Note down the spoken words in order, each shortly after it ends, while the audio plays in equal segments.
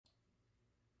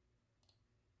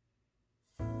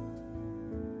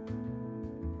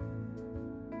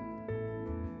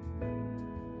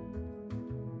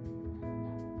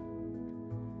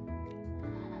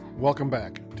Welcome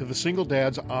back to the Single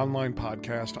Dad's online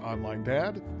podcast, Online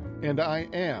Dad, and I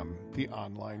am the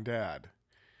Online Dad.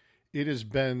 It has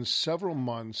been several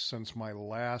months since my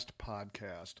last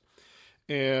podcast,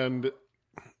 and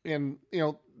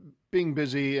being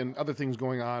busy and other things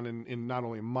going on in not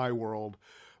only my world,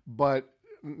 but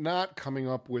not coming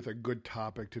up with a good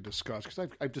topic to discuss, because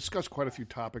I've discussed quite a few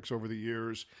topics over the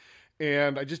years,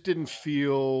 and I just didn't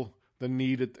feel the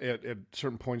need at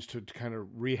certain points to kind of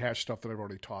rehash stuff that I've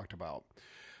already talked about.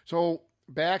 So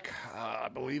back, I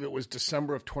believe it was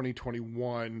December of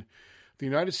 2021, the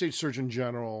United States Surgeon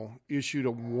General issued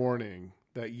a warning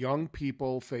that young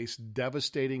people face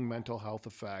devastating mental health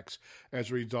effects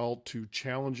as a result to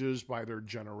challenges by their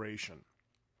generation.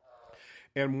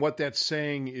 And what that's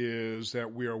saying is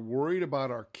that we are worried about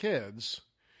our kids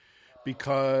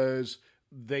because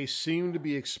they seem to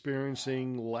be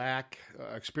experiencing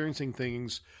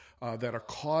things that are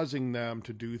causing them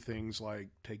to do things like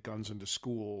take guns into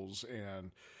schools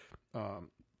and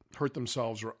hurt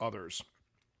themselves or others.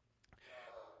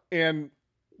 And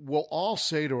we'll all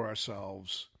say to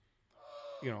ourselves,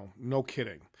 no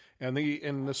kidding. And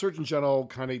the Surgeon General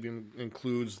kind of even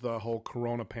includes the whole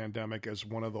corona pandemic as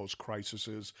one of those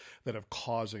crises that are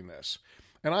causing this.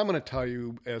 And I'm going to tell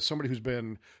you, as somebody who's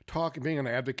been being an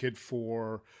advocate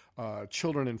for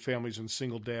children and families and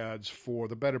single dads for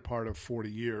the better part of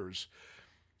 40 years,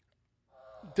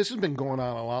 this has been going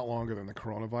on a lot longer than the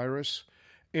coronavirus.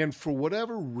 And for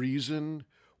whatever reason,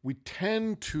 we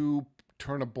tend to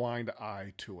turn a blind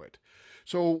eye to it.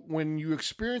 So when you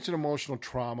experience an emotional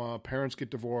trauma, parents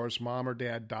get divorced, mom or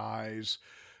dad dies,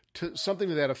 something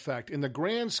to that effect, in the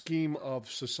grand scheme of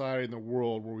society in the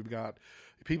world where we've got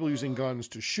people using guns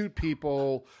to shoot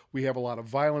people, we have a lot of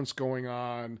violence going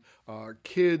on,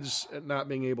 kids not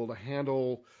being able to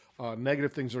handle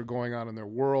negative things that are going on in their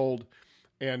world,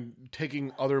 and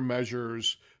taking other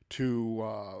measures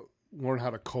to learn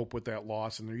how to cope with that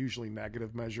loss, and they're usually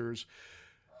negative measures.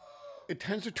 It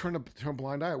tends to turn a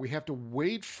blind eye. We have to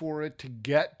wait for it to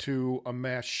get to a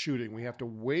mass shooting. We have to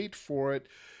wait for it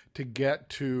to get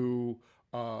to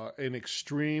an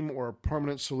extreme or a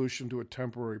permanent solution to a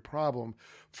temporary problem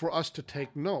for us to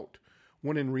take note.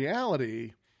 When in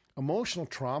reality, emotional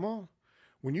trauma,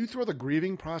 when you throw the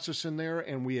grieving process in there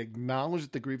and we acknowledge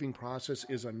that the grieving process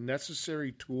is a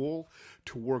necessary tool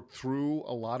to work through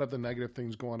a lot of the negative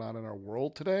things going on in our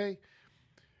world today,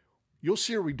 you'll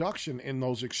see a reduction in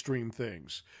those extreme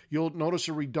things. You'll notice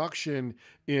a reduction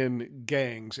in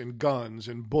gangs and guns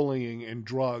and bullying and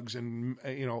drugs and,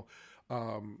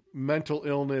 mental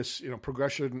illness,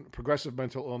 progressive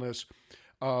mental illness,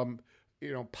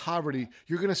 poverty.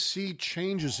 You're going to see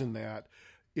changes in that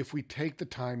if we take the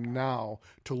time now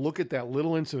to look at that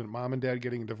little incident, mom and dad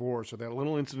getting divorced, or that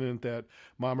little incident that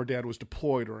mom or dad was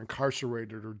deployed or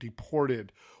incarcerated or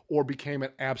deported or became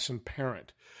an absent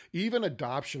parent. Even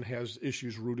adoption has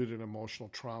issues rooted in emotional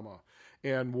trauma,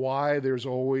 and why there's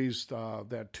always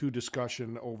that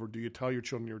discussion over, do you tell your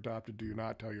children you're adopted, do you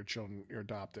not tell your children you're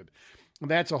adopted? And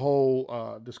that's a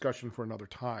whole discussion for another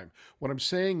time. What I'm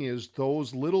saying is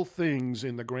those little things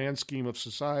in the grand scheme of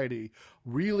society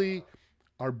really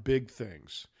are big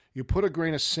things. You put a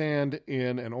grain of sand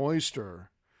in an oyster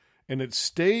and it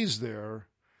stays there,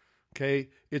 okay,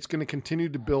 it's going to continue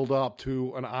to build up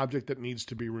to an object that needs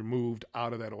to be removed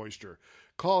out of that oyster.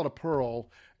 Call it a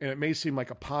pearl, and it may seem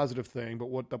like a positive thing, but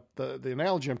what the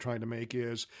analogy I'm trying to make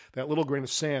is that little grain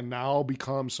of sand now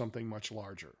becomes something much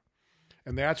larger.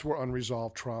 And that's where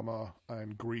unresolved trauma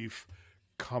and grief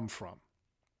come from.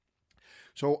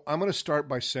 So I'm going to start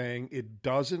by saying it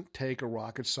doesn't take a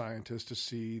rocket scientist to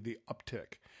see the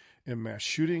uptick in mass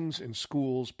shootings in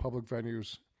schools, public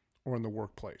venues, or in the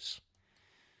workplace.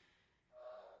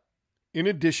 In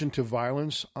addition to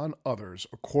violence on others,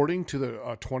 according to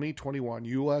the 2021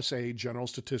 USA General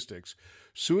Statistics,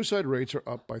 suicide rates are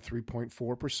up by 3.4%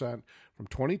 from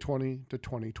 2020 to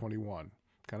 2021.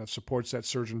 Kind of supports that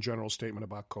Surgeon General statement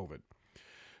about COVID.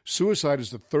 Suicide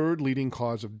is the third leading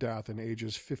cause of death in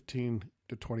ages 15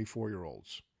 to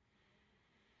 24-year-olds.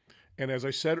 And as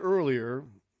I said earlier,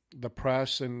 the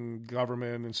press and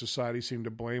government and society seem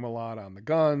to blame a lot on the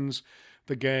guns,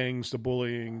 the gangs, the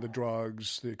bullying, the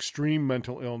drugs, the extreme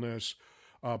mental illness,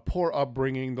 poor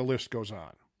upbringing, the list goes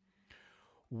on.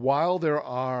 While there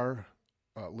are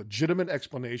legitimate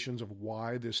explanations of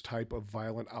why this type of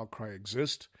violent outcry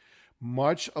exists,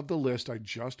 much of the list I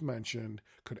just mentioned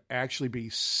could actually be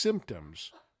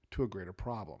symptoms to a greater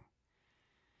problem.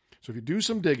 So if you do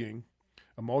some digging,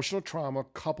 emotional trauma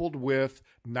coupled with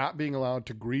not being allowed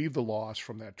to grieve the loss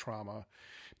from that trauma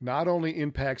not only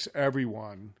impacts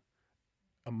everyone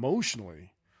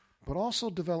emotionally, but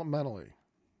also developmentally.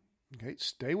 okay,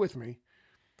 stay with me,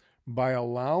 by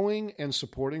allowing and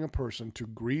supporting a person to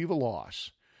grieve a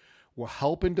loss will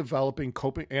help in developing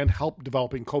coping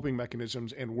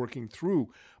mechanisms and working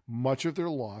through much of their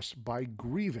loss by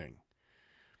grieving.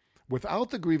 Without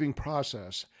the grieving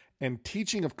process and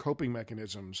teaching of coping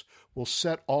mechanisms will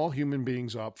set all human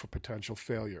beings up for potential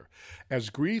failure, as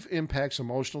grief impacts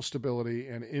emotional stability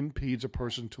and impedes a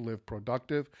person to live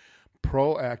productive,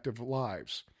 proactive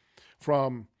lives.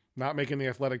 From not making the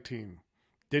athletic team,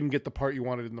 didn't get the part you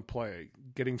wanted in the play,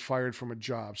 getting fired from a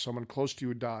job, someone close to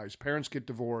you dies, parents get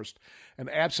divorced, an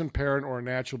absent parent, or a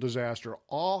natural disaster,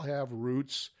 all have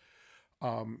roots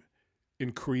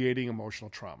in creating emotional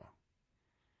trauma.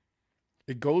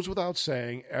 It goes without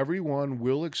saying, everyone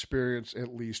will experience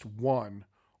at least one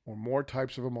or more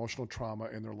types of emotional trauma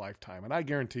in their lifetime, and I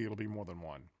guarantee it'll be more than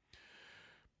one.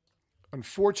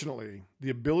 Unfortunately, the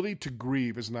ability to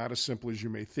grieve is not as simple as you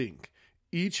may think.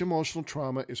 Each emotional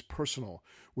trauma is personal,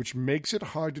 which makes it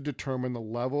hard to determine the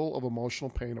level of emotional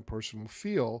pain a person will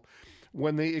feel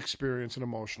when they experience an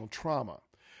emotional trauma.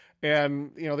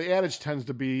 And, the adage tends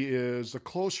to be is the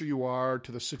closer you are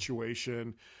to the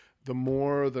situation, the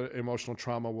more the emotional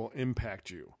trauma will impact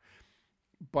you.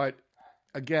 But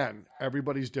again,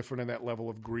 everybody's different and that level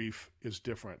of grief is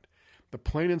different. The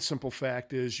plain and simple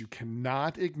fact is you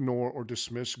cannot ignore or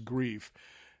dismiss grief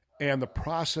and the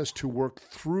process to work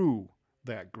through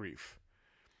that grief.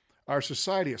 Our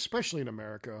society, especially in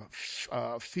America,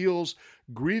 feels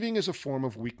grieving is a form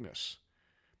of weakness.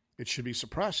 It should be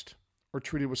suppressed or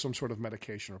treated with some sort of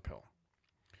medication or pill.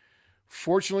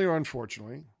 Fortunately or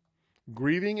unfortunately,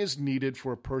 grieving is needed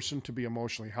for a person to be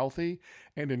emotionally healthy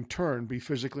and in turn be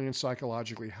physically and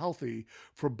psychologically healthy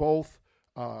for both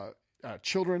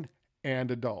children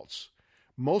and adults.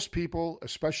 Most people,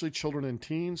 especially children and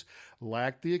teens,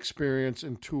 lack the experience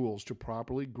and tools to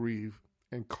properly grieve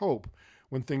and cope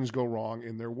when things go wrong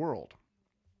in their world.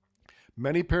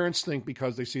 Many parents think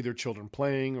because they see their children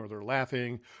playing or they're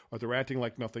laughing or they're acting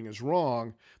like nothing is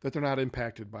wrong that they're not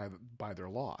impacted by their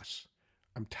loss.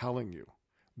 I'm telling you,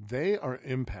 they are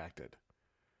impacted.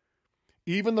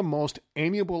 Even the most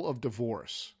amiable of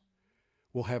divorce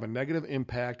will have a negative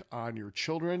impact on your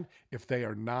children if they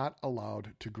are not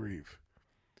allowed to grieve.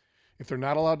 If they're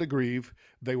not allowed to grieve,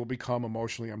 they will become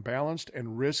emotionally unbalanced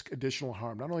and risk additional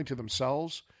harm, not only to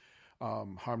themselves,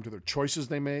 harm to their choices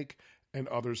they make, and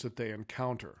others that they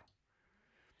encounter.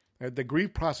 The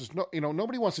grief process,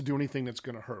 nobody wants to do anything that's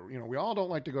going to hurt. We all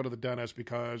don't like to go to the dentist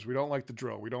because we don't like the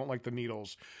drill, we don't like the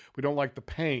needles, we don't like the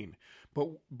pain.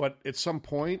 But at some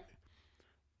point,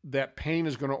 that pain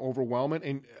is going to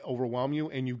overwhelm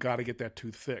you, and you've got to get that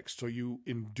tooth fixed. So you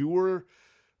endure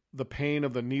the pain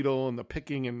of the needle and the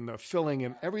picking and the filling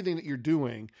and everything that you're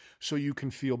doing so you can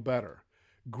feel better.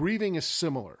 Grieving is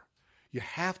similar. You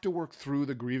have to work through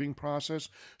the grieving process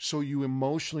so you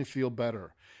emotionally feel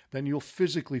better. Then you'll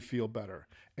physically feel better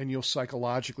and you'll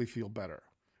psychologically feel better.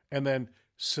 And then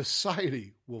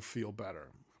society will feel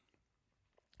better.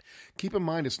 Keep in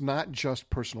mind, it's not just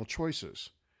personal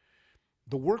choices.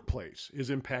 The workplace is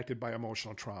impacted by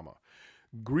emotional trauma.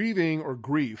 Grieving or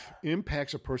grief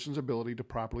impacts a person's ability to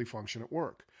properly function at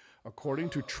work. According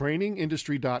to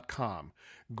trainingindustry.com,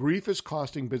 grief is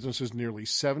costing businesses nearly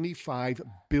 $75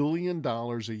 billion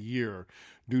a year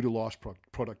due to lost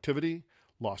productivity,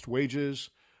 lost wages,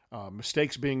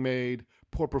 mistakes being made,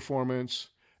 poor performance,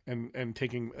 and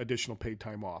taking additional paid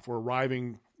time off, or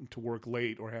arriving to work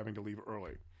late or having to leave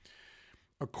early.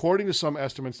 According to some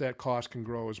estimates, that cost can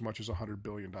grow as much as $100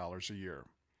 billion a year.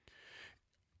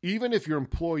 Even if your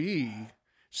employee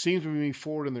seems to be moving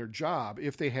forward in their job,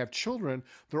 if they have children,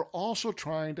 they're also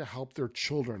trying to help their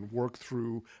children work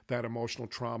through that emotional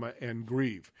trauma and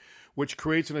grieve, which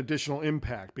creates an additional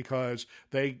impact because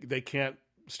they can't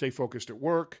stay focused at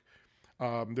work.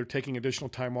 They're taking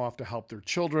additional time off to help their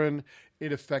children.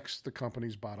 It affects the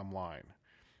company's bottom line.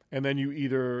 And then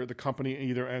the company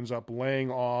either ends up laying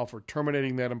off or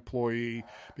terminating that employee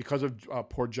because of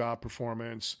poor job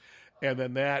performance. And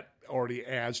then that already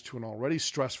adds to an already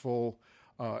stressful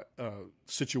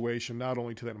situation, not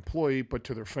only to that employee, but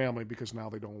to their family, because now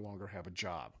they no longer have a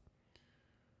job.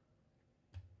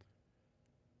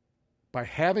 By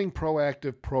having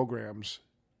proactive programs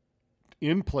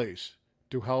in place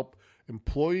to help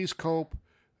employees cope,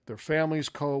 their families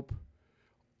cope,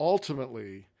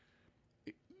 ultimately,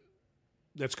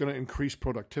 that's going to increase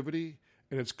productivity,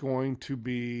 and it's going to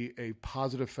be a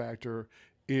positive factor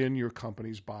in your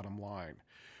company's bottom line.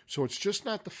 So it's just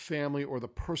not the family or the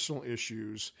personal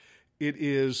issues. It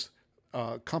is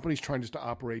companies trying just to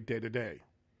operate day to day.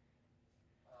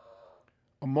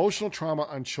 Emotional trauma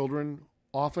on children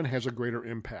often has a greater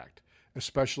impact,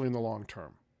 especially in the long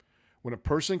term. When a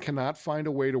person cannot find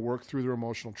a way to work through their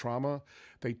emotional trauma,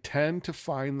 they tend to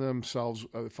find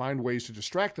ways to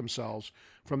distract themselves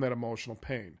from that emotional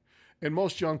pain. And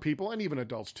most young people, and even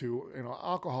adults too,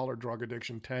 alcohol or drug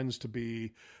addiction tends to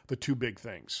be the two big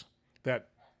things that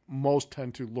most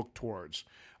tend to look towards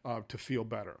to feel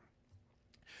better.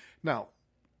 Now,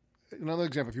 another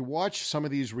example, if you watch some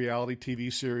of these reality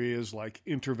TV series like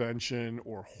Intervention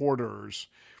or Hoarders,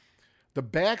 the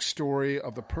backstory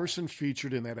of the person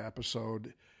featured in that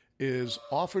episode is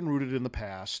often rooted in the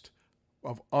past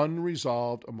of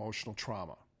unresolved emotional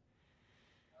trauma.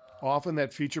 Often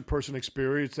that featured person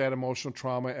experienced that emotional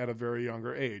trauma at a very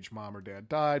younger age. Mom or dad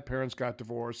died, parents got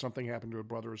divorced, something happened to a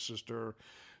brother or sister,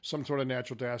 some sort of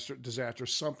natural disaster,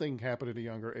 something happened at a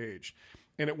younger age.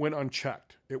 And it went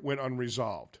unchecked. It went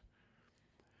unresolved.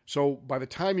 So by the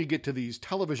time you get to these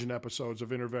television episodes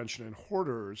of Intervention and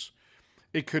Hoarders,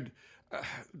 it could...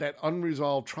 that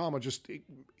unresolved trauma just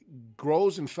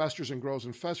grows and festers and grows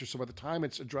and festers. So by the time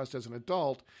it's addressed as an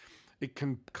adult, it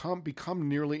can become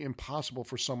nearly impossible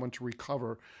for someone to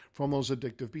recover from those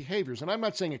addictive behaviors. And I'm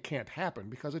not saying it can't happen,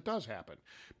 because it does happen.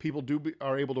 People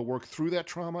are able to work through that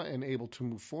trauma and able to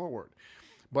move forward.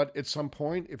 But at some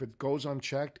point, if it goes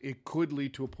unchecked, it could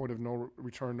lead to a point of no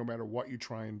return no matter what you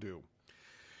try and do.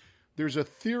 There's a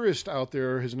theorist out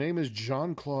there, his name is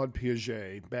Jean-Claude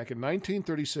Piaget. Back in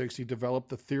 1936, he developed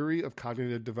the theory of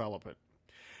cognitive development.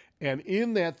 And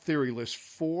in that theory lists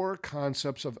 4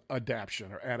 concepts of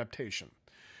adaptation or adaptation.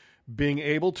 Being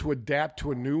able to adapt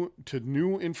to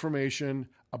new information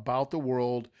about the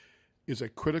world is a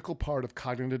critical part of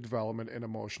cognitive development and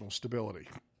emotional stability.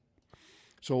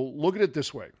 So look at it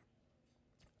this way.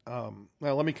 Now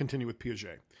let me continue with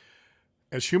Piaget.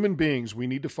 As human beings, we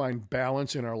need to find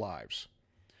balance in our lives.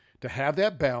 To have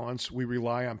that balance, we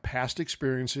rely on past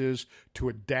experiences to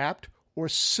adapt or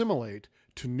assimilate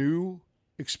to new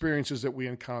experiences that we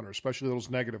encounter, especially those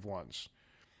negative ones.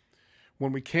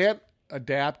 When we can't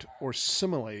adapt or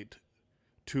assimilate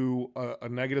to a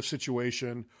negative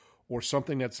situation or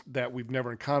something that we've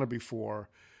never encountered before,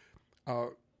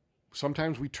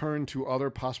 sometimes we turn to other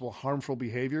possible harmful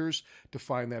behaviors to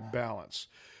find that balance.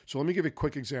 So let me give you a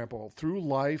quick example. Through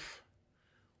life,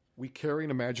 we carry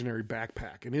an imaginary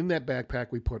backpack. And in that backpack,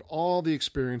 we put all the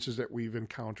experiences that we've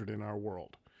encountered in our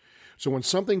world. So when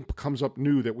something comes up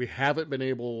new that we haven't been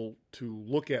able to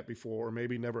look at before or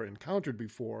maybe never encountered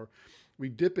before, we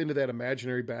dip into that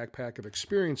imaginary backpack of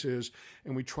experiences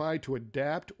and we try to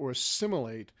adapt or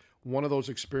assimilate one of those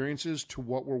experiences to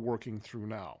what we're working through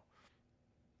now.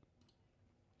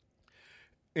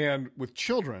 And with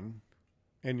children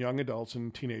and young adults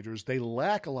and teenagers, they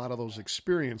lack a lot of those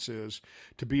experiences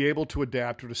to be able to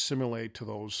adapt or to assimilate to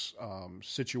those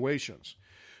situations.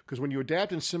 Because when you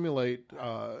adapt and simulate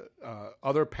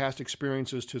other past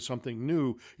experiences to something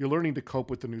new, you're learning to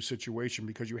cope with the new situation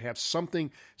because you have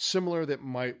something similar that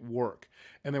might work.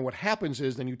 And then what happens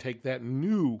is then you take that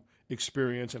new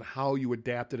experience and how you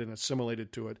adapted and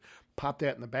assimilated to it, pop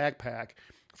that in the backpack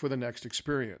for the next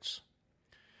experience.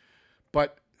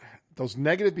 But those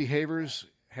negative behaviors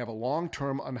have a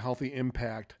long-term unhealthy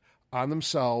impact on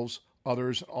themselves,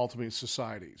 others, and ultimately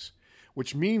societies.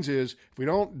 Which means is if we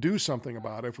don't do something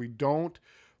about it, if we don't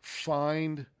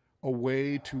find a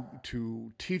way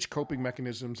to teach coping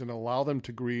mechanisms and allow them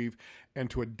to grieve and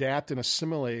to adapt and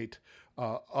assimilate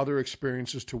other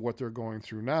experiences to what they're going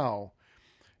through now,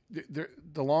 the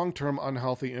long-term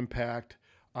unhealthy impact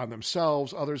on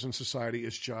themselves, others, and society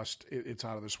is just, it's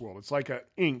out of this world. It's like a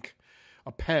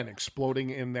pen exploding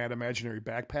in that imaginary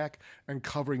backpack and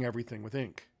covering everything with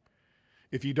ink.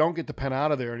 If you don't get the pen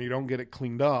out of there and you don't get it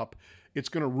cleaned up, it's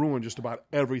going to ruin just about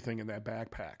everything in that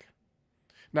backpack.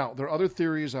 Now, there are other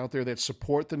theories out there that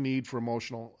support the need for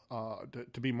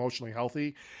to be emotionally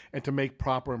healthy and to make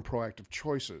proper and proactive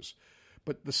choices.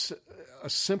 But a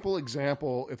simple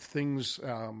example of things,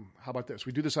 how about this?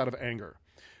 We do this out of anger.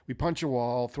 We punch a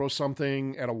wall, throw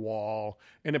something at a wall,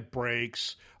 and it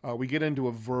breaks. We get into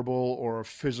a verbal or a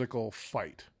physical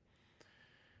fight.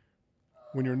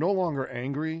 When you're no longer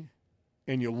angry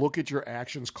and you look at your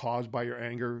actions caused by your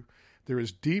anger, there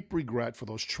is deep regret for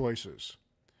those choices.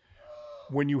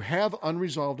 When you have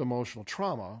unresolved emotional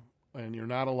trauma and you're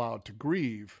not allowed to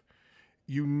grieve,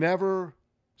 you never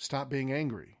stop being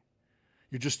angry.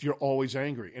 You're always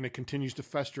angry, and it continues to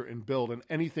fester and build, and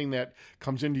anything that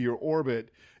comes into your orbit,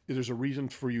 there's a reason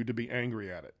for you to be angry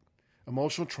at it.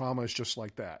 Emotional trauma is just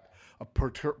like that. A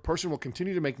person will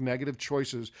continue to make negative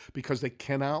choices because they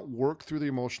cannot work through the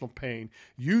emotional pain,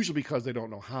 usually because they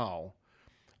don't know how.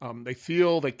 They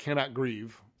feel they cannot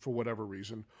grieve for whatever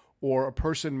reason, or a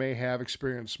person may have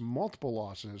experienced multiple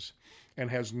losses and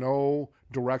has no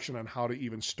direction on how to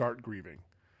even start grieving.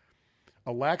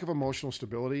 A lack of emotional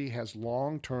stability has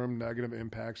long-term negative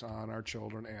impacts on our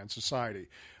children and society.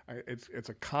 It's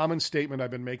a common statement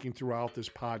I've been making throughout this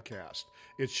podcast.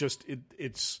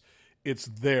 It's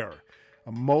there.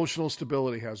 Emotional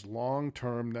stability has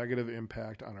long-term negative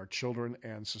impact on our children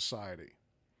and society.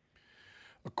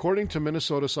 According to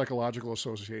Minnesota Psychological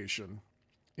Association,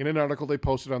 in an article they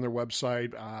posted on their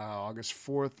website August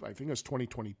 4th, I think it was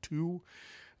 2022,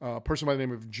 a person by the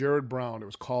name of Jared Brown, it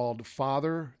was called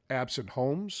Father Absent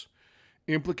Homes,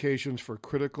 Implications for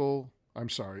Criminal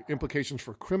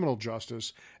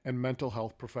Justice and Mental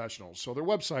Health Professionals. So their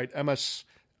website,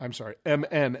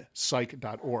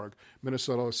 mnpsych.org,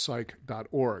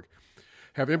 minnesotapsych.org,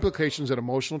 have implications that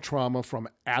emotional trauma from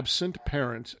absent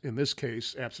parents, in this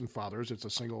case, absent fathers, it's a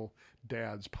single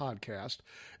dad's podcast,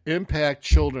 impact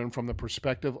children from the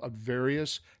perspective of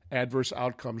various adverse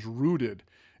outcomes rooted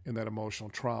in that emotional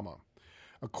trauma.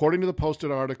 According to the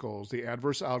posted articles, the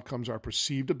adverse outcomes are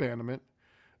perceived abandonment,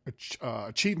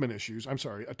 attachment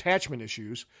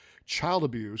issues, child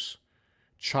abuse,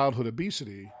 childhood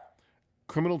obesity,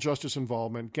 criminal justice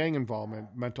involvement, gang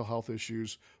involvement, mental health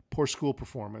issues, poor school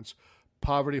performance,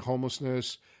 poverty,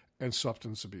 homelessness, and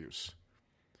substance abuse.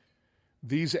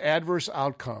 These adverse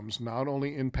outcomes not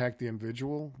only impact the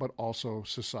individual, but also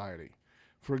society.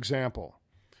 For example,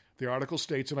 the article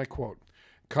states, and I quote,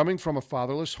 "Coming from a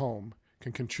fatherless home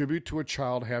can contribute to a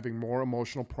child having more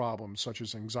emotional problems such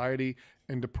as anxiety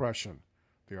and depression."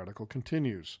 The article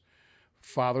continues,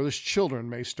 "Fatherless children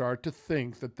may start to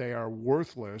think that they are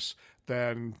worthless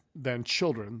than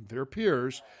children, their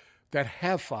peers, that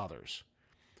have fathers.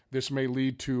 This may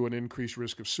lead to an increased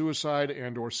risk of suicide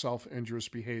and or self-injurious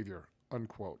behavior,"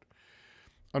 unquote.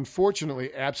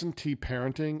 Unfortunately, absentee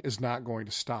parenting is not going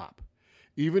to stop.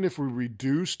 Even if we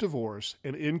reduce divorce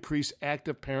and increase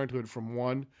active parenthood from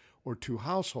one or two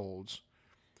households,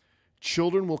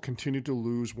 children will continue to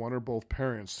lose one or both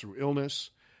parents through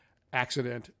illness,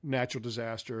 accident, natural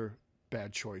disaster,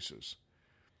 bad choices.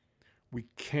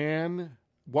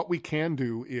 What we can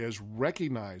do is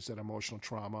recognize that emotional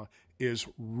trauma is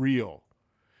real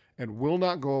and will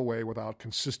not go away without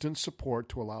consistent support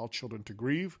to allow children to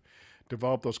grieve,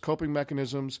 develop those coping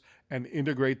mechanisms, and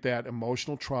integrate that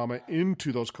emotional trauma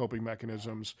into those coping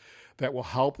mechanisms that will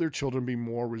help their children be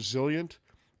more resilient,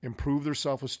 improve their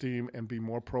self-esteem, and be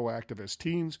more proactive as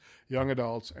teens, young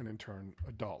adults, and in turn,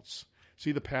 adults.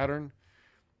 See the pattern?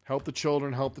 Help the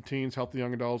children, help the teens, help the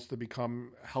young adults to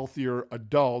become healthier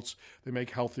adults. They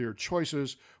make healthier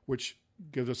choices, which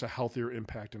gives us a healthier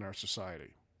impact in our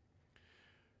society.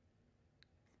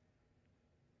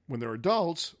 When they're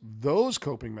adults, those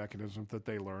coping mechanisms that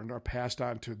they learned are passed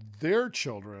on to their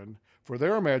children for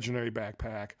their imaginary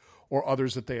backpack or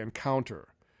others that they encounter.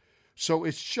 So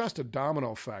it's just a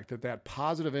domino effect that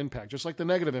positive impact, just like the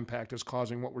negative impact is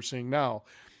causing what we're seeing now,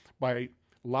 by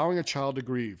allowing a child to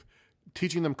grieve,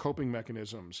 teaching them coping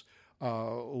mechanisms,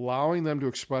 allowing them to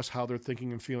express how they're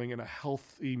thinking and feeling in a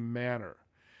healthy manner.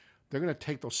 They're going to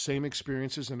take those same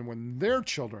experiences, and when their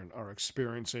children are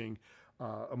experiencing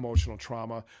emotional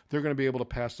trauma, they're going to be able to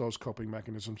pass those coping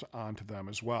mechanisms on to them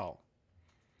as well.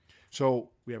 So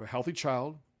we have a healthy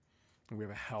child, and we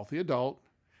have a healthy adult,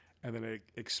 and then it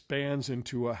expands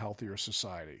into a healthier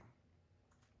society.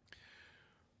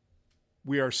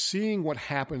 We are seeing what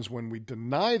happens when we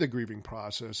deny the grieving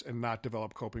process and not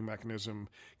develop coping mechanism,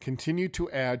 continue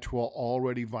to add to an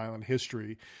already violent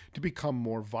history to become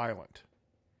more violent.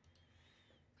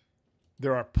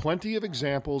 There are plenty of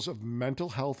examples of mental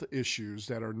health issues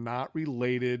that are not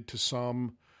related to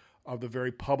some of the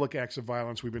very public acts of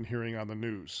violence we've been hearing on the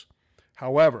news.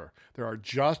 However, there are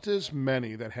just as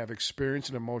many that have experienced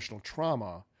an emotional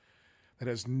trauma that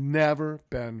has never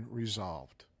been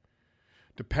resolved.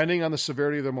 Depending on the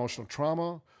severity of the emotional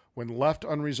trauma, when left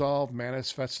unresolved,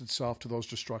 manifests itself to those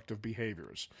destructive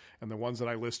behaviors, and the ones that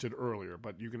I listed earlier.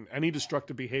 But any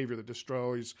destructive behavior that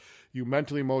destroys you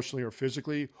mentally, emotionally, or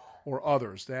physically, or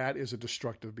others, that is a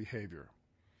destructive behavior.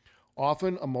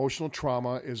 Often, emotional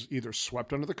trauma is either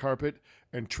swept under the carpet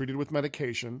and treated with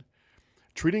medication.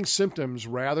 Treating symptoms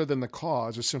rather than the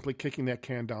cause is simply kicking that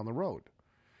can down the road.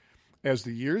 As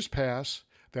the years pass,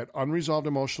 that unresolved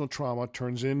emotional trauma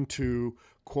turns into,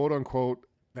 quote-unquote,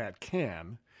 that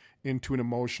can, into an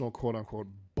emotional, quote-unquote,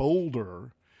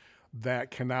 boulder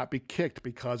that cannot be kicked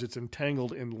because it's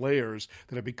entangled in layers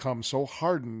that have become so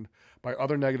hardened by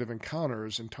other negative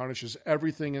encounters and tarnishes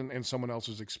everything in someone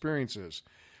else's experiences.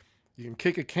 You can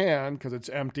kick a can because it's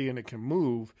empty and it can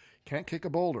move. Can't kick a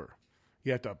boulder.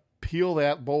 You have to peel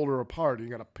that boulder apart. You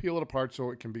got to peel it apart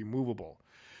so it can be movable.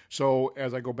 So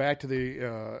as I go back to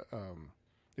the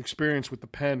experience with the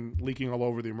pen leaking all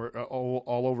over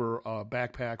all over a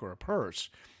backpack or a purse,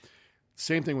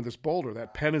 same thing with this boulder.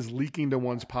 That pen is leaking to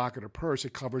one's pocket or purse.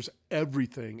 It covers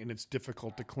everything, and it's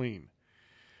difficult to clean.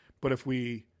 But if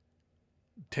we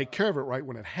take care of it right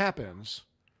when it happens,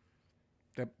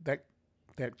 that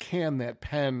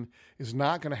pen is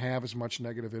not going to have as much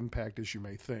negative impact as you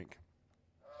may think.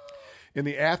 In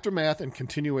the aftermath and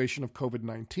continuation of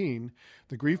COVID-19,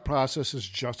 the grief process is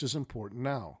just as important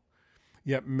now.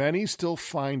 Yet many still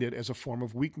find it as a form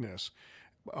of weakness,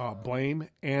 blame,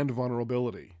 and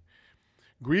vulnerability.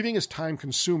 Grieving is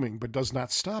time-consuming, but does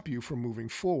not stop you from moving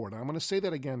forward. I'm going to say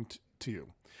that again to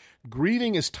you.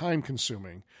 Grieving is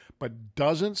time-consuming, but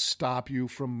doesn't stop you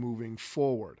from moving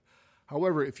forward.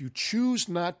 However, if you choose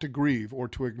not to grieve or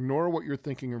to ignore what you're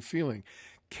thinking or feeling,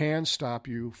 can stop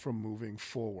you from moving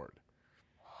forward.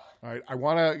 All right, I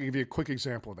want to give you a quick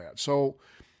example of that. So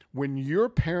when your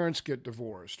parents get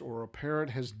divorced or a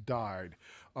parent has died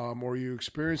or you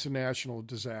experience a national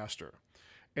disaster,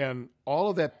 and all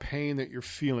of that pain that you're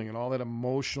feeling and all that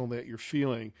emotional that you're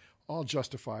feeling, all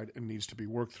justified and needs to be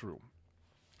worked through.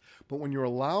 But when you're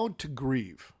allowed to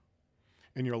grieve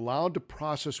and you're allowed to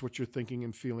process what you're thinking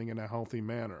and feeling in a healthy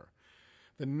manner,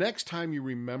 the next time you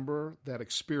remember that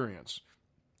experience,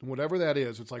 whatever that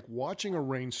is, it's like watching a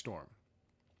rainstorm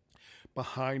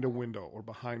behind a window or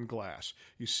behind glass.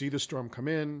 You see the storm come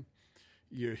in,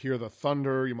 you hear the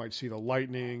thunder, you might see the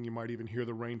lightning, you might even hear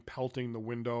the rain pelting the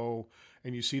window,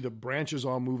 and you see the branches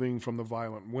all moving from the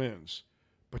violent winds,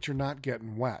 but you're not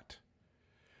getting wet.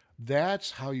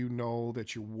 That's how you know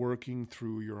that you're working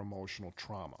through your emotional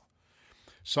trauma.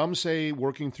 Some say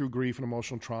working through grief and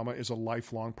emotional trauma is a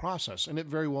lifelong process, and it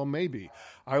very well may be.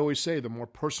 I always say the more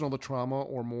personal the trauma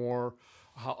or more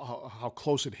how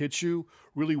close it hits you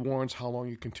really warrants how long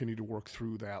you continue to work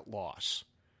through that loss.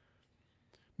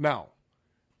 Now,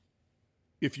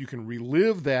 if you can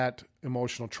relive that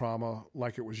emotional trauma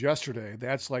like it was yesterday,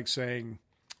 that's like saying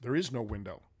there is no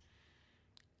window.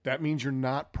 That means you're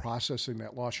not processing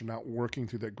that loss. You're not working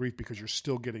through that grief because you're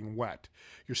still getting wet.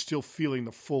 You're still feeling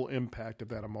the full impact of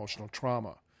that emotional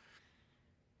trauma.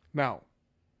 Now,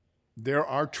 there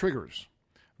are triggers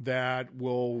that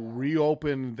will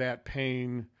reopen that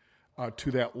pain to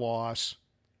that loss.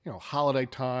 You know, holiday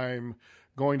time,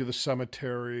 going to the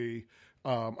cemetery,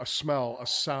 a smell, a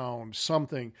sound,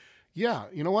 something. Yeah,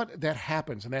 you know what? That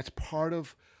happens, and that's part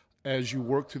of, as you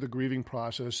work through the grieving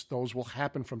process, those will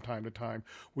happen from time to time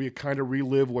where you kind of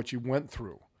relive what you went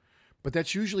through. But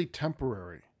that's usually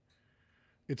temporary.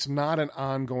 It's not an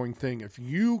ongoing thing. If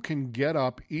you can get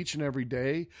up each and every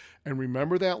day and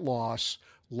remember that loss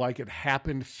like it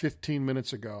happened 15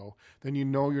 minutes ago, then you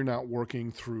know you're not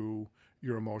working through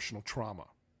your emotional trauma.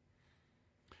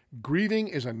 Grieving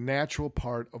is a natural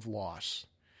part of loss,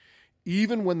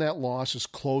 even when that loss is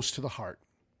close to the heart.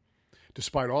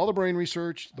 Despite all the brain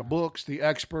research, the books, the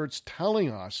experts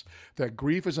telling us that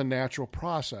grief is a natural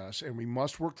process and we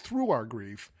must work through our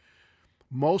grief,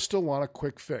 most still want a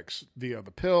quick fix via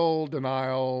the pill,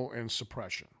 denial, and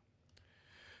suppression.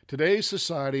 Today's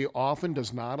society often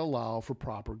does not allow for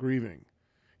proper grieving.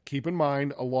 Keep in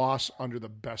mind, a loss under the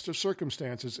best of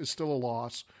circumstances is still a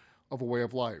loss of a way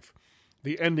of life.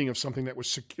 The ending of something that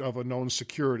was of a known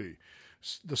security,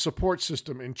 the support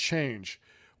system and change,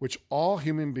 which all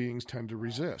human beings tend to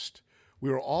resist. We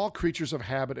are all creatures of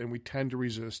habit, and we tend to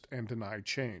resist and deny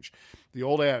change. The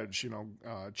old adage,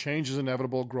 change is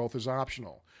inevitable, growth is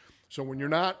optional. So when you're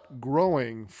not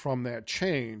growing from that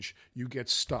change, you get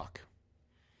stuck.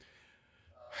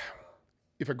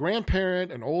 If a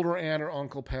grandparent, an older aunt or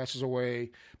uncle passes away,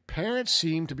 parents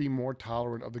seem to be more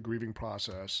tolerant of the grieving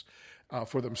process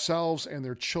for themselves and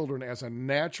their children as a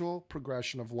natural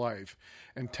progression of life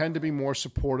and tend to be more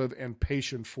supportive and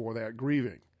patient for that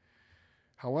grieving.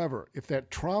 However, if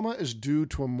that trauma is due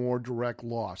to a more direct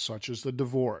loss, such as the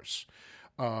divorce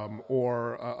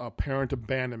or a parent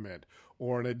abandonment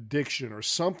or an addiction or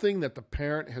something that the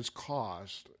parent has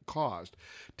caused,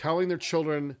 telling their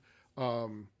children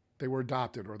they were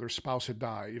adopted or their spouse had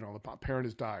died, the parent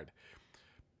has died,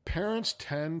 parents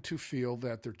tend to feel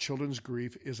that their children's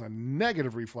grief is a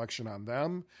negative reflection on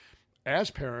them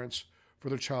as parents for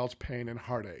their child's pain and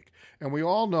heartache. And we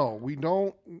all know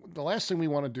the last thing we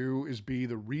want to do is be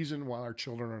the reason why our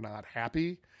children are not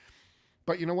happy.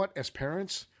 But you know what? As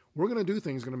parents, we're going to do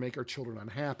things going to make our children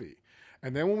unhappy.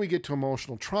 And then when we get to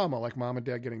emotional trauma, like mom and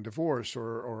dad getting divorced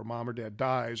or mom or dad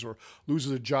dies or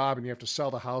loses a job and you have to sell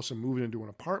the house and move it into an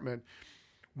apartment,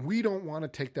 we don't want to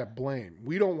take that blame.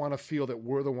 We don't want to feel that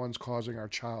we're the ones causing our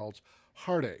child's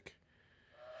heartache.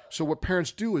 So what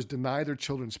parents do is deny their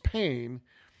children's pain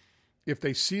if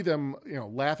they see them,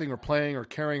 laughing or playing or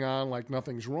carrying on like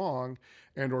nothing's wrong,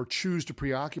 and or choose to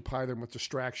preoccupy them with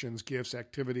distractions, gifts,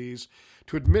 activities,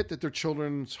 to admit that their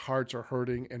children's hearts are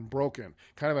hurting and broken,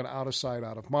 kind of an out of sight,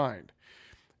 out of mind.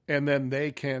 And then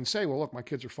they can say, well, look, my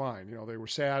kids are fine. They were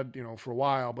sad, for a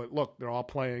while, but look, they're all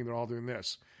playing, they're all doing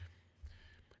this.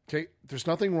 Okay, there's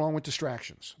nothing wrong with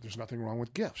distractions. There's nothing wrong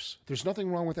with gifts. There's nothing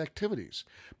wrong with activities,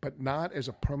 but not as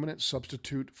a permanent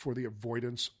substitute for the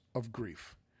avoidance of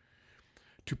grief.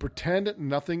 To pretend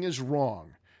nothing is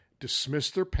wrong, dismiss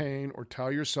their pain, or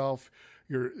tell yourself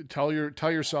or tell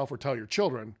your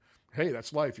children, hey,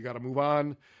 that's life. You got to move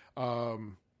on.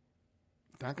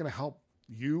 Not going to help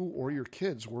you or your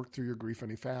kids work through your grief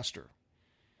any faster.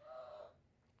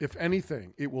 If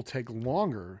anything, it will take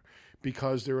longer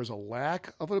because there is a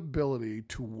lack of ability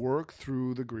to work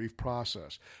through the grief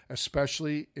process,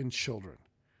 especially in children.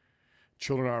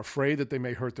 Children are afraid that they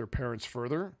may hurt their parents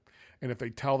further, and if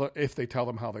they tell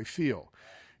them how they feel.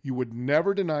 You would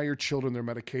never deny your children their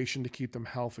medication to keep them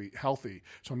healthy.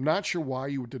 So I'm not sure why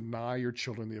you would deny your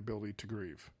children the ability to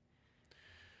grieve.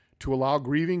 To allow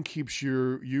grieving keeps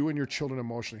you and your children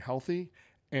emotionally healthy,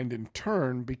 and in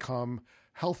turn become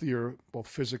healthier both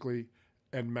physically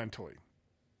and mentally.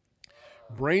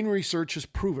 Brain research has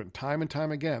proven time and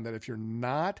time again that if you're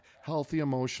not healthy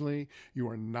emotionally, you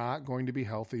are not going to be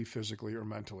healthy physically or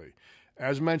mentally.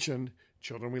 As mentioned,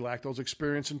 children, we lack those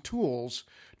experience and tools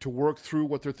to work through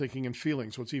what they're thinking and feeling.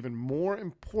 So it's even more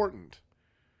important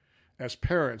as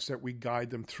parents that we guide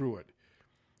them through it.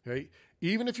 Okay?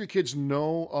 Even if your kids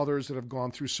know others that have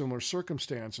gone through similar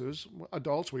circumstances,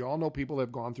 adults, we all know people that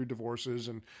have gone through divorces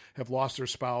and have lost their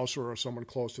spouse or someone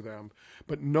close to them,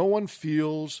 but no one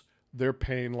feels their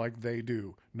pain like they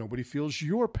do. Nobody feels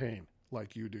your pain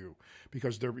like you do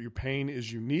because your pain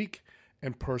is unique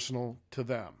and personal to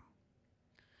them.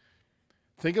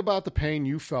 Think about the pain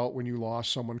you felt when you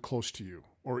lost someone close to you,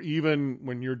 or even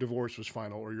when your divorce was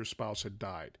final or your spouse had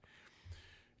died.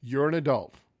 You're an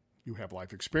adult. You have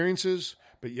life experiences,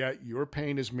 but yet your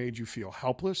pain has made you feel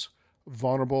helpless,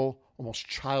 vulnerable, almost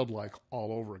childlike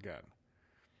all over again.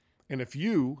 And if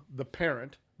you, the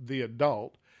parent, the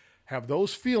adult, have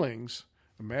those feelings,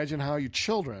 imagine how your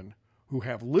children, who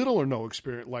have little or no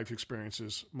life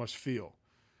experiences, must feel.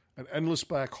 An endless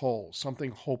black hole,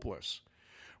 something hopeless.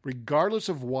 Regardless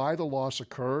of why the loss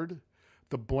occurred,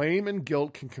 the blame and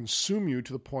guilt can consume you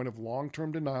to the point of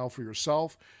long-term denial for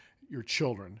yourself, your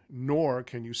children, nor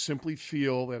can you simply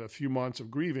feel that a few months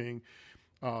of grieving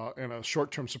and a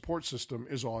short-term support system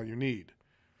is all you need.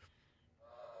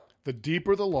 The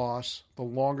deeper the loss, the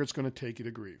longer it's going to take you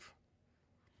to grieve.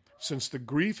 Since the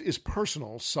grief is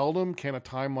personal, seldom can a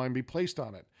timeline be placed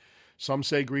on it. Some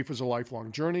say grief is a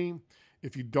lifelong journey.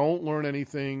 If you don't learn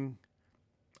anything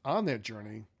on that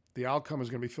journey, the outcome is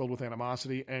going to be filled with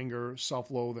animosity, anger,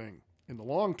 self-loathing. In the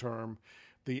long term,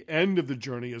 the end of the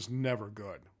journey is never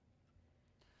good.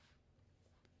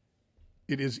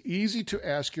 It is easy to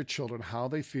ask your children how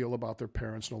they feel about their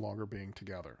parents no longer being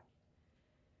together.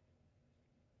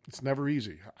 It's never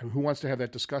easy. I mean, who wants to have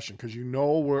that discussion? Because you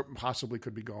know where it possibly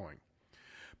could be going.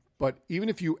 But even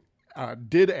if you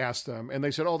did ask them and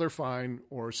they said, oh, they're fine,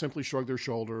 or simply shrug their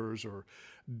shoulders, or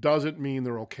doesn't mean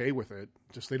they're okay with it,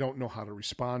 just they don't know how to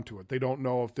respond to it. They don't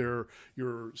know if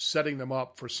you're setting them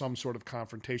up for some sort of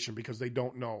confrontation because they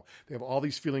don't know. They have all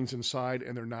these feelings inside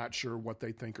and they're not sure what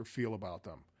they think or feel about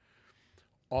them.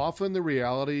 Often the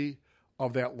reality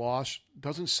of that loss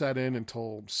doesn't set in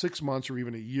until 6 months or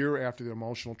even a year after the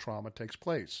emotional trauma takes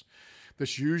place.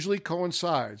 This usually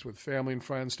coincides with family and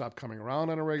friends stop coming around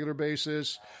on a regular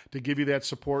basis to give you that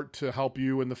support to help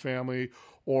you and the family,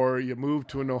 or you move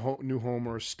to a new home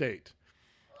or estate.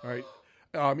 All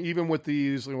right. Even with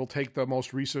these, we'll take the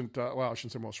most recent, I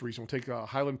shouldn't say most recent, we'll take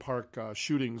Highland Park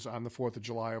shootings on the 4th of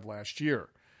July of last year.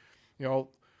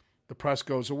 The press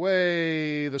goes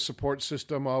away, the support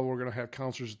system, we're going to have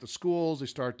counselors at the schools, they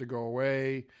start to go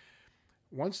away.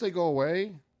 Once they go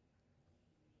away,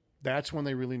 that's when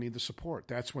they really need the support.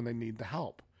 That's when they need the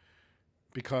help.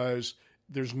 Because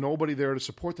there's nobody there to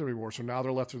support them anymore, so now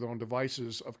they're left to their own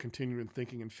devices of continuing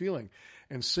thinking and feeling.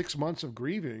 And 6 months of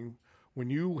grieving, when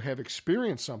you have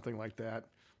experienced something like that,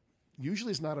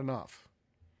 usually is not enough.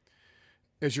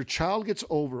 As your child gets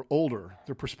older,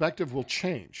 their perspective will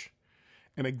change.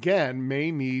 And again, may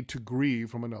need to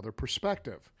grieve from another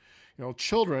perspective. Young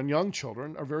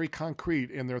children are very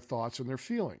concrete in their thoughts and their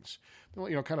feelings.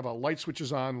 Kind of a light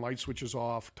switches on, light switches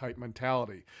off type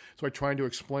mentality. So trying to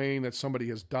explain that somebody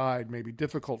has died may be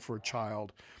difficult for a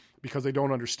child because they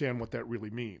don't understand what that really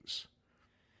means.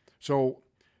 So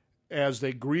as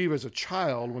they grieve as a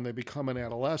child, when they become an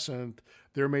adolescent,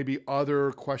 there may be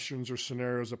other questions or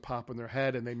scenarios that pop in their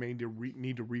head, and they may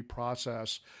need to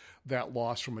reprocess that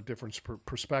loss from a different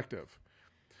perspective.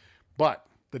 But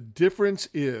the difference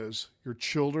is your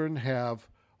children have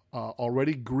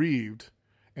already grieved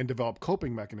and developed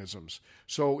coping mechanisms.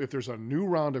 So if there's a new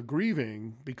round of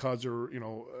grieving because they're,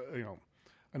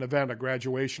 an event, a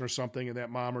graduation or something, and that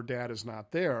mom or dad is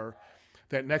not there,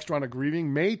 that next round of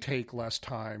grieving may take less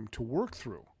time to work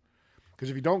through. Because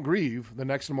if you don't grieve, the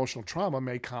next emotional trauma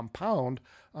may compound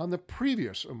on the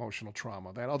previous emotional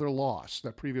trauma, that other loss,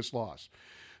 that previous loss.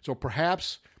 So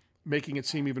perhaps making it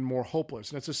seem even more hopeless.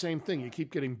 And it's the same thing. You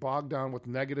keep getting bogged down with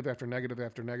negative after negative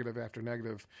after negative after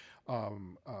negative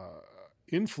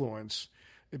influence.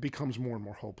 It becomes more and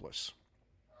more hopeless.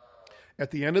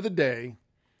 At the end of the day,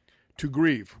 to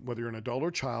grieve, whether you're an adult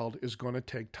or child, is going to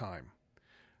take time.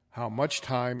 How much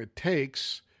time it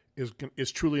takes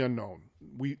is truly unknown.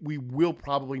 We will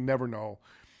probably never know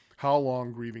how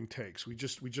long grieving takes. We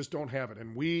just don't have it.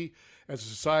 And we, as a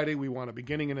society, we want a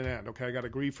beginning and an end. Okay, I got to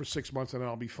grieve for 6 months and then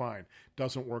I'll be fine.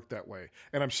 Doesn't work that way.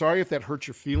 And I'm sorry if that hurts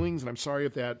your feelings, and I'm sorry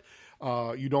if that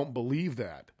you don't believe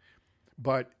that.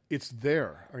 But it's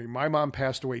there. I mean, my mom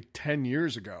passed away 10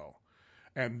 years ago.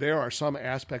 And there are some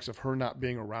aspects of her not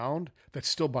being around that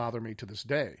still bother me to this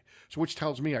day. So which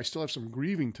tells me I still have some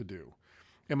grieving to do.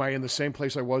 Am I in the same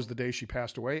place I was the day she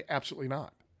passed away? Absolutely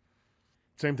not.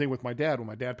 Same thing with my dad. When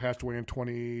my dad passed away in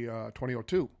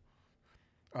 2002,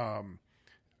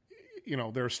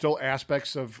 there are still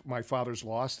aspects of my father's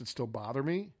loss that still bother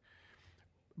me.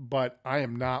 But I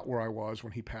am not where I was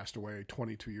when he passed away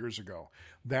 22 years ago.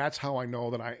 That's how I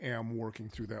know that I am working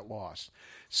through that loss.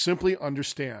 Simply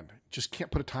understand, just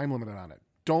can't put a time limit on it.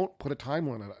 Don't put a time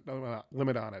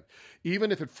limit on it.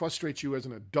 Even if it frustrates you as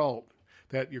an adult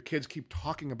that your kids keep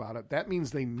talking about it, that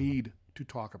means they need to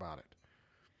talk about it.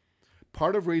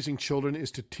 Part of raising children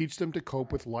is to teach them to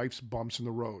cope with life's bumps in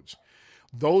the roads.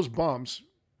 Those bumps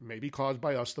may be caused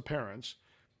by us, the parents,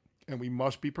 and we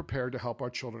must be prepared to help our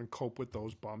children cope with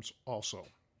those bumps also.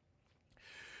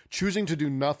 Choosing to do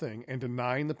nothing and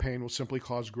denying the pain will simply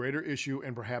cause greater issue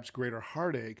and perhaps greater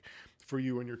heartache for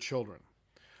you and your children.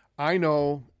 I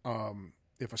know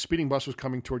if a speeding bus was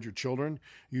coming towards your children,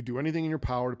 you'd do anything in your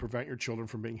power to prevent your children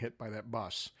from being hit by that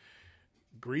bus.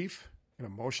 Grief and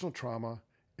emotional trauma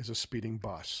is a speeding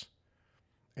bus,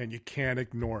 and you can't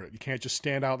ignore it. You can't just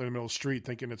stand out in the middle of the street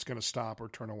thinking it's going to stop or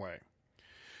turn away.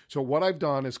 So what I've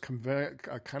done is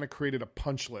kind of created a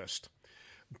punch list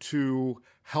to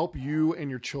help you and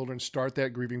your children start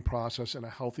that grieving process in a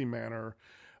healthy manner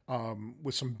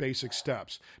with some basic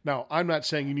steps. Now, I'm not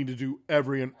saying you need to do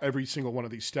every single one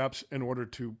of these steps in order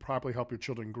to properly help your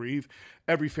children grieve.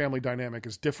 Every family dynamic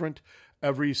is different.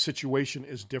 Every situation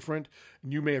is different.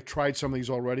 And you may have tried some of these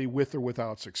already with or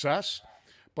without success,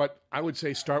 but I would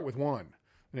say start with one.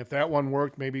 And if that one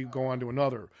worked, maybe go on to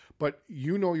another. But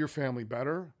you know your family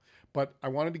better. But I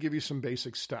wanted to give you some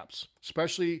basic steps,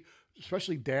 especially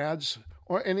dads,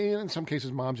 and in some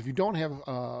cases moms. If you don't have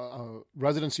a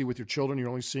residency with your children, you're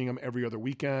only seeing them every other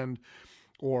weekend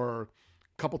or a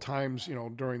couple times,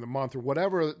 during the month or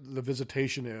whatever the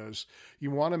visitation is, you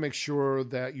want to make sure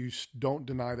that you don't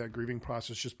deny that grieving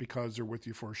process just because they're with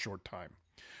you for a short time.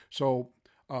 So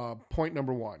point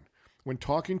number one, when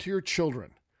talking to your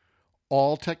children,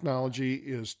 all technology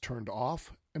is turned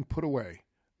off and put away.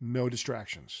 No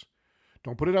distractions.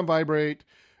 Don't put it on vibrate.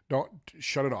 Don't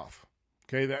shut it off.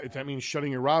 Okay, that means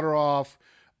shutting your router off,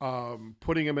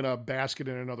 putting them in a basket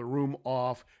in another room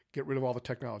off. Get rid of all the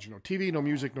technology. No TV, no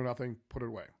music, no nothing. Put it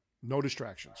away. No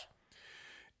distractions.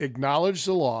 Acknowledge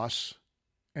the loss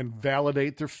and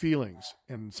validate their feelings.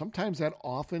 And sometimes that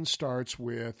often starts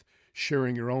with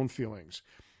sharing your own feelings.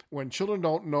 When children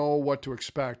don't know what to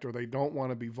expect or they don't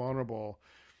want to be vulnerable,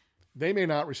 they may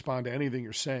not respond to anything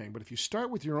you're saying. But if you start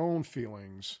with your own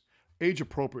feelings, age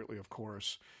appropriately, of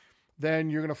course, then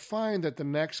you're going to find that the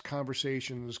next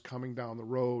conversations coming down the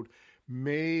road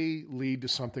may lead to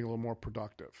something a little more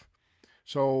productive.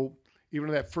 So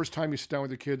even that first time you sit down with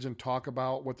your kids and talk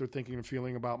about what they're thinking and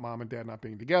feeling about mom and dad not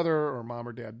being together, or mom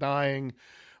or dad dying,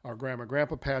 or grandma and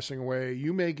grandpa passing away,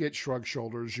 you may get shrugged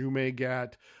shoulders. You may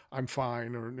get, I'm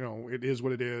fine, or, it is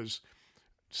what it is.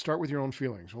 Start with your own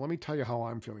feelings. Well, let me tell you how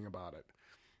I'm feeling about it.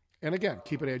 And again,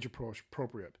 keep it age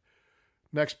appropriate.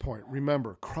 Next point,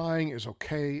 remember, crying is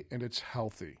okay and it's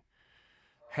healthy.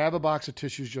 Have a box of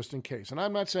tissues just in case. And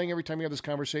I'm not saying every time you have this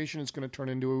conversation, it's going to turn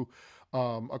into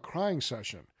a crying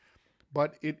session.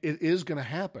 But it is going to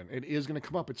happen. It is going to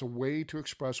come up. It's a way to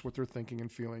express what they're thinking and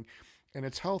feeling, and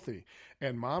it's healthy.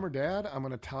 And mom or dad, I'm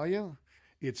going to tell you,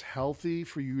 it's healthy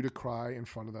for you to cry in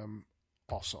front of them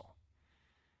also.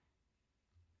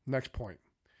 Next point.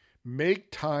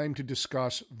 Make time to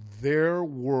discuss their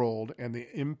world and the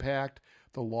impact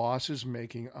the loss is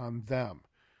making on them.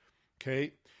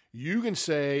 Okay? You can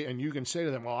say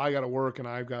to them, well, I got to work and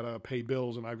I've got to pay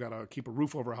bills and I've got to keep a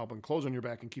roof over, helping clothes on your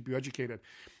back and keep you educated.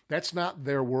 That's not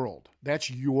their world. That's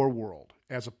your world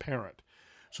as a parent.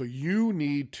 So you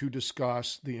need to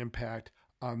discuss the impact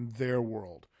on their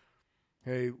world.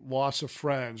 Hey, loss of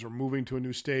friends or moving to a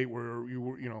new state where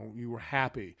you were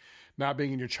happy, not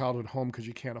being in your childhood home because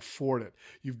you can't afford it.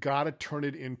 You've got to turn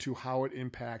it into how it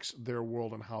impacts their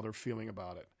world and how they're feeling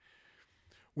about it.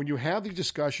 When you have these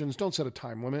discussions, don't set a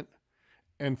time limit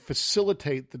and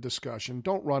facilitate the discussion.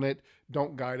 Don't run it.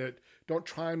 Don't guide it. Don't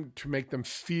try to make them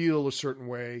feel a certain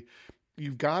way.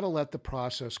 You've got to let the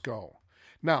process go.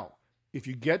 Now, if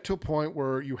you get to a point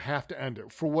where you have to end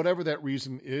it, for whatever that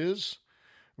reason is,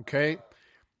 okay,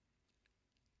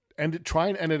 try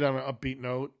and end it on an upbeat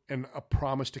note and a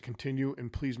promise to continue,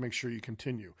 and please make sure you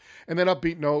continue. And that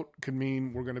upbeat note could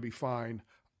mean we're going to be fine.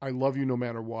 I love you no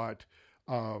matter what.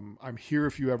 I'm here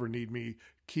if you ever need me.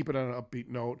 Keep it on an upbeat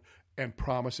note and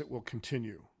promise it will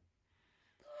continue.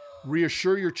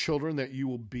 Reassure your children that you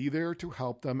will be there to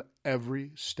help them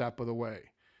every step of the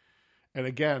way. And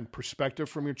again, perspective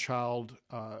from your child,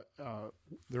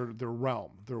 their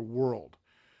realm, their world.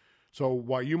 So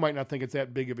while you might not think it's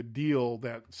that big of a deal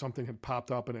that something had popped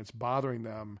up and it's bothering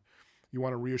them, you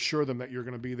want to reassure them that you're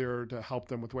going to be there to help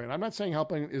them with weight. And I'm not saying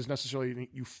helping is necessarily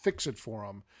you fix it for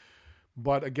them,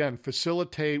 but again,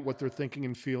 facilitate what they're thinking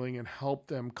and feeling and help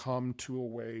them come to a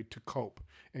way to cope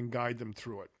and guide them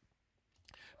through it.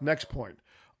 Next point,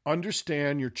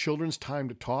 understand your children's time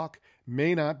to talk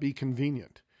may not be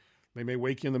convenient. They may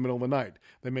wake you in the middle of the night.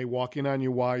 They may walk in on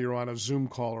you while you're on a Zoom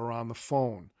call or on the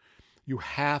phone. You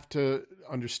have to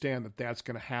understand that that's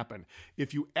going to happen.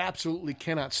 If you absolutely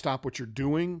cannot stop what you're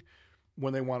doing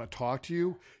when they want to talk to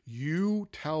you, you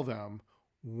tell them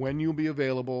when you'll be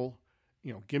available.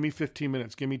 Give me 15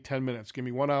 minutes, give me 10 minutes, give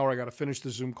me 1 hour. I got to finish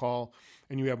the Zoom call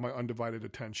and you have my undivided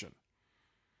attention.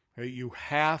 Okay? You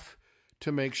have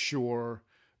to make sure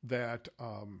that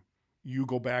you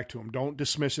go back to them. Don't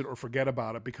dismiss it or forget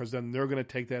about it, because then they're going to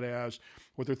take that as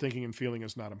what they're thinking and feeling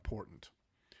is not important.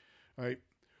 All right?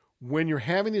 When you're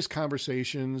having these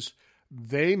conversations,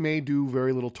 they may do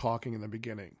very little talking in the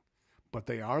beginning, but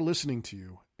they are listening to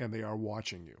you and they are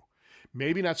watching you.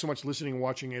 Maybe not so much listening and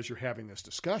watching as you're having this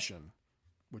discussion,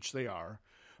 which they are,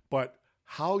 but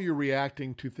how you're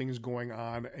reacting to things going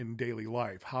on in daily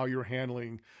life, how you're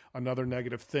handling another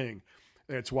negative thing.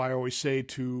 That's why I always say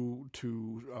to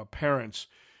parents,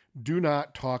 do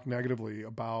not talk negatively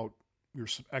about your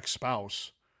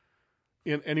ex-spouse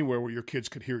in anywhere where your kids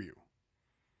could hear you,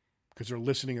 because they're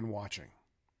listening and watching.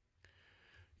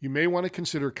 You may want to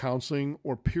consider counseling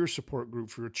or peer support group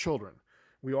for your children.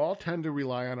 We all tend to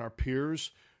rely on our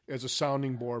peers as a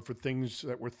sounding board for things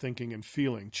that we're thinking and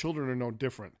feeling. Children are no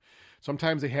different.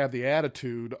 Sometimes they have the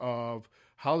attitude of,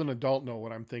 how does an adult know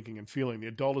what I'm thinking and feeling? The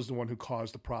adult is the one who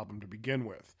caused the problem to begin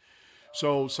with.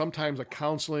 So sometimes a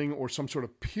counseling or some sort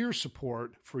of peer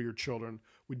support for your children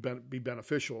would be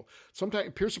beneficial.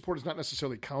 Sometimes peer support is not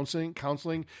necessarily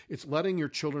counseling. It's letting your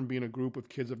children be in a group of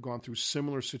kids that have gone through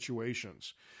similar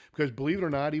situations. Because believe it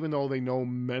or not, even though they know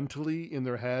mentally in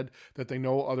their head that they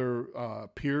know other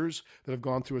peers that have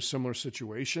gone through a similar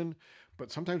situation,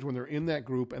 but sometimes when they're in that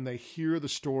group and they hear the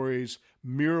stories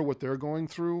mirror what they're going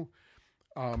through,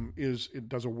 it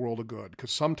does a world of good.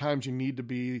 Because sometimes you need to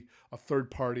be a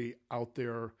third party out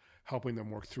there helping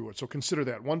them work through it. So consider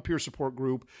that. One peer support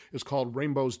group is called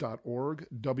rainbows.org,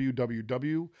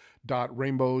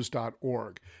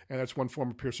 www.rainbows.org. And that's one form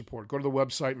of peer support. Go to the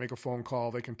website, make a phone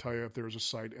call. They can tell you if there's a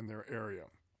site in their area.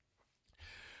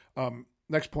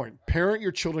 Next point, parent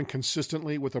your children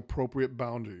consistently with appropriate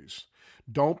boundaries.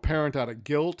 Don't parent out of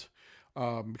guilt,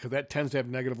 because that tends to have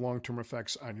negative long-term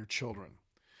effects on your children.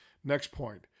 Next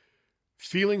point,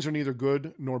 feelings are neither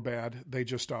good nor bad. They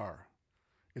just are.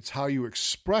 It's how you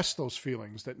express those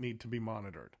feelings that need to be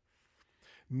monitored.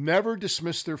 Never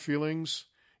dismiss their feelings,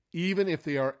 even if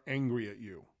they are angry at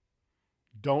you.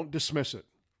 Don't dismiss it.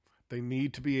 They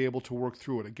need to be able to work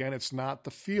through it. Again, it's not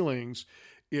the feelings,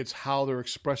 it's how they're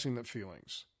expressing the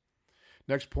feelings.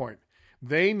 Next point,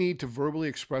 they need to verbally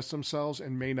express themselves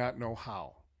and may not know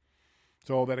how.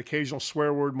 So that occasional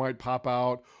swear word might pop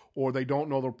out, or they don't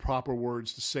know the proper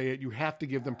words to say it. You have to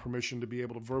give them permission to be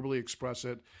able to verbally express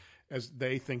it as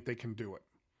they think they can do it.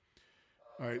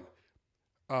 All right.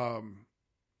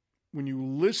 When you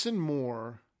listen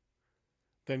more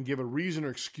than give a reason or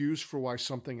excuse for why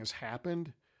something has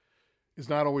happened, is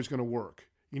not always going to work.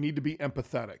 You need to be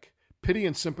empathetic. Pity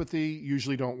and sympathy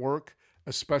usually don't work,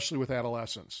 especially with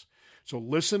adolescents. So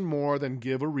listen more than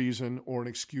give a reason or an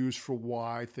excuse for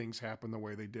why things happen the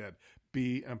way they did.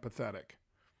 Be empathetic.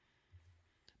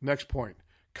 Next point.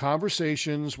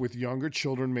 Conversations with younger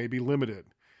children may be limited,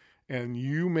 and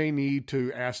you may need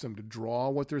to ask them to draw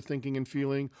what they're thinking and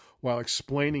feeling while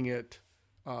explaining it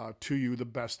to you the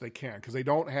best they can, because they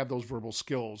don't have those verbal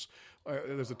skills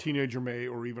as a teenager may,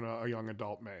 or even a young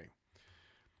adult may.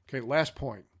 Okay, last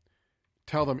point.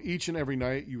 Tell them each and every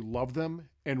night you love them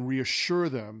and reassure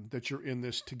them that you're in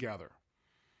this together.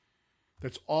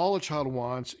 That's all a child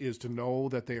wants, is to know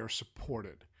that they are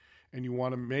supported. And you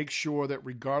want to make sure that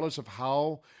regardless of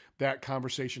how that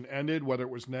conversation ended, whether it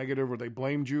was negative or they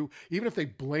blamed you, even if they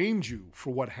blamed you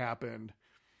for what happened,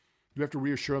 you have to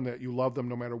reassure them that you love them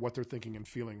no matter what they're thinking and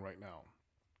feeling right now.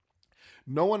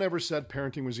 No one ever said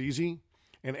parenting was easy,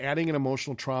 and adding an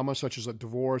emotional trauma such as a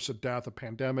divorce, a death, a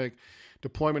pandemic,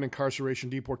 deployment, incarceration,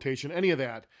 deportation, any of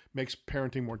that makes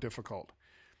parenting more difficult.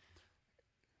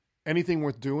 Anything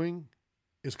worth doing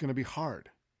is going to be hard.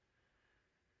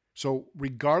 So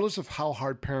regardless of how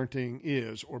hard parenting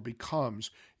is or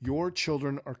becomes, your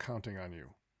children are counting on you.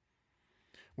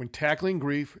 When tackling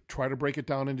grief, try to break it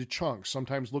down into chunks.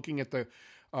 Sometimes looking at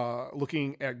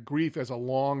grief as a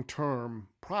long-term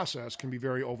process can be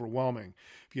very overwhelming.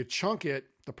 If you chunk it,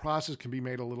 the process can be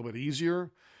made a little bit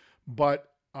easier,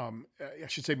 but I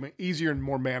should say easier and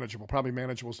more manageable. Probably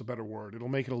manageable is the better word. It'll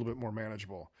make it a little bit more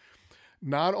manageable.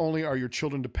 Not only are your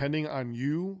children depending on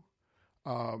you,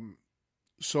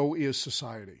 so is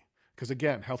society. Because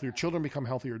again, healthier children become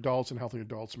healthier adults, and healthier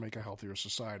adults make a healthier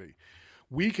society.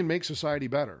 We can make society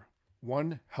better,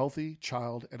 one healthy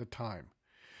child at a time.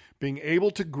 Being able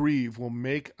to grieve will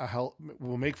make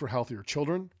for healthier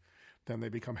children. Then they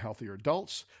become healthier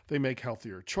adults. They make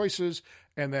healthier choices,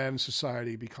 and then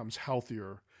society becomes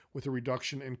healthier with a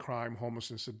reduction in crime,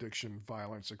 homelessness, addiction,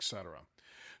 violence, etc.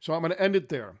 So I'm going to end it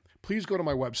there. Please go to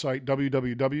my website,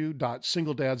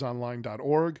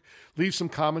 www.singledadsonline.org. Leave some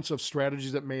comments of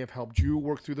strategies that may have helped you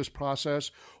work through this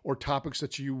process, or topics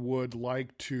that you would like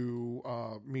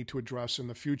me to address in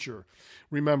the future.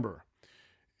 Remember,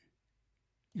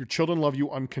 your children love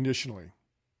you unconditionally.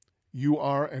 You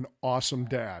are an awesome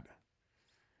dad.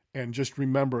 And just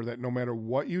remember that no matter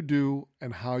what you do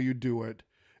and how you do it,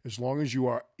 as long as you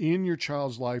are in your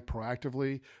child's life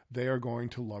proactively, they are going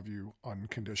to love you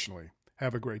unconditionally.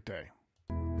 Have a great day.